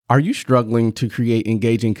Are you struggling to create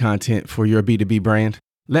engaging content for your B2B brand?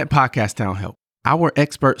 Let Podcast Town help. Our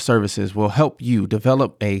expert services will help you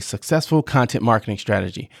develop a successful content marketing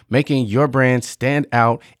strategy, making your brand stand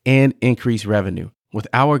out and increase revenue. With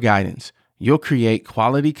our guidance, you'll create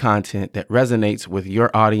quality content that resonates with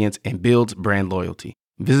your audience and builds brand loyalty.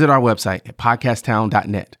 Visit our website at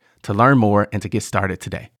podcasttown.net to learn more and to get started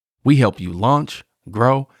today. We help you launch,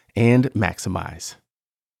 grow, and maximize.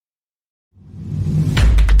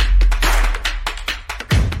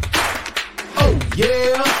 Oh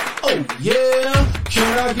yeah, oh yeah,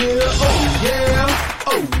 can I get a oh yeah,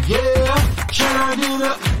 oh yeah, can I get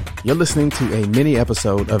a... You're listening to a mini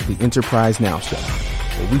episode of the Enterprise Now Show,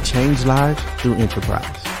 where we change lives through enterprise.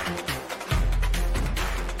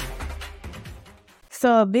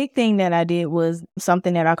 So a big thing that I did was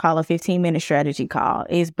something that I call a 15-minute strategy call.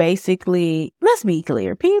 It's basically, let's be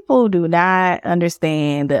clear, people do not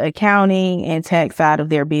understand the accounting and tax side of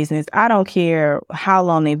their business. I don't care how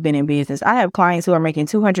long they've been in business. I have clients who are making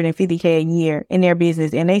 $250K a year in their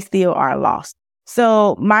business and they still are lost.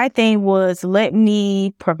 So my thing was, let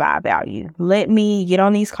me provide value. Let me get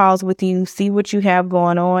on these calls with you, see what you have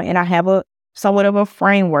going on. And I have a somewhat of a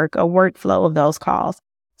framework, a workflow of those calls.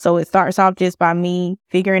 So it starts off just by me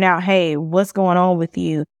figuring out, hey, what's going on with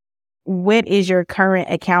you? What is your current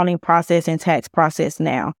accounting process and tax process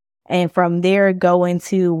now? And from there, go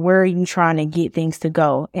into where are you trying to get things to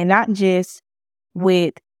go? And not just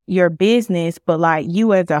with your business, but like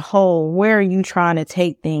you as a whole, where are you trying to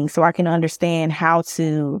take things so I can understand how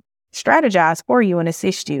to strategize for you and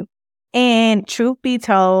assist you? And truth be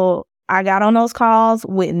told, I got on those calls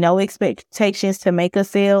with no expectations to make a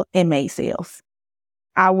sale and made sales.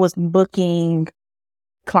 I was booking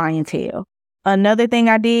clientele. Another thing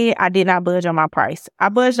I did not budge on my price. I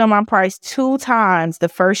budged on my price 2 times the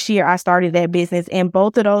first year I started that business. And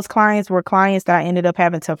both of those clients were clients that I ended up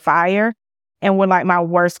having to fire and were like my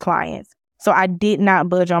worst clients. So I did not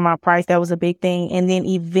budge on my price. That was a big thing. And then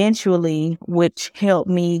eventually, which helped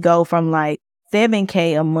me go from like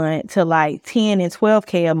 $7K a month to like $10 and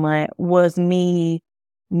 $12K a month, was me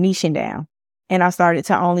niching down. And I started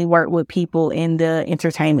to only work with people in the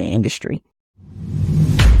entertainment industry.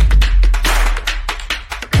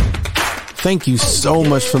 Thank you so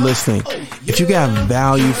much for listening. If you got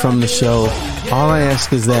value from the show, all I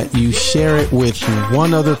ask is that you share it with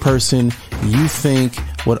one other person you think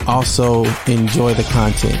would also enjoy the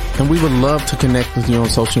content. And we would love to connect with you on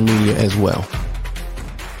social media as well.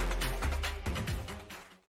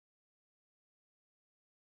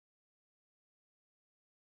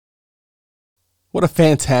 What a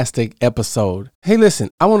fantastic episode. Hey, listen,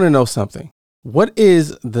 I want to know something. What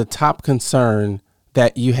is the top concern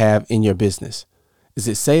that you have in your business? Is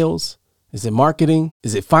it sales? Is it marketing?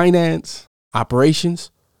 Is it finance?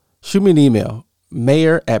 Operations? Shoot me an email,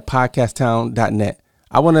 mayor@podcasttown.net.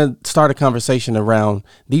 I want to start a conversation around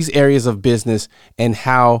these areas of business and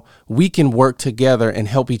how we can work together and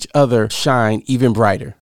help each other shine even brighter.